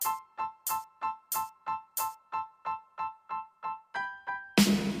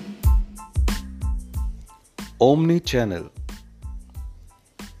Omni-channel.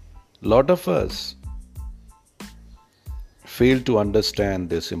 Lot of us fail to understand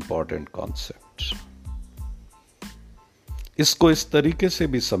this important concept. इसको इस तरीके से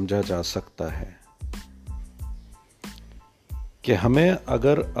भी समझा जा सकता है कि हमें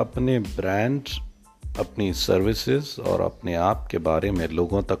अगर अपने ब्रांड, अपनी सर्विसेज और अपने आप के बारे में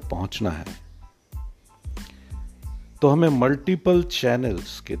लोगों तक पहुंचना है तो हमें मल्टीपल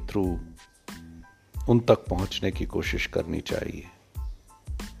चैनल्स के थ्रू उन तक पहुंचने की कोशिश करनी चाहिए।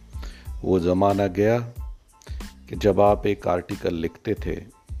 वो ज़माना गया कि जब आप एक आर्टिकल लिखते थे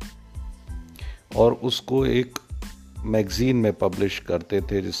और उसको एक मैगज़ीन में पब्लिश करते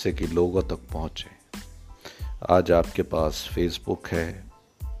थे जिससे कि लोगों तक पहुंचे। आज आपके पास फेसबुक है,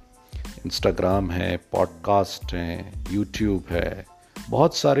 इंस्टाग्राम है, पॉडकास्ट हैं, यूट्यूब है,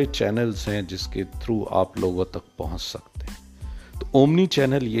 बहुत सारे चैनल्स हैं जिसके थ्रू आप लोगों तक पहुंच सकते हैं। तो ओमनी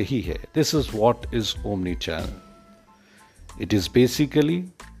चैनल यही है। This is what is omni channel. It is basically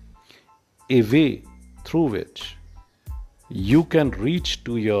a way through which you can reach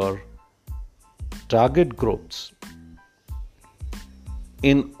to your target groups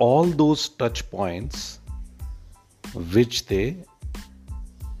in all those touch points which they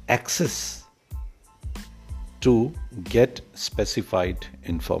access to get specified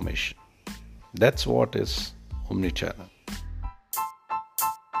information. That's what is omnichannel.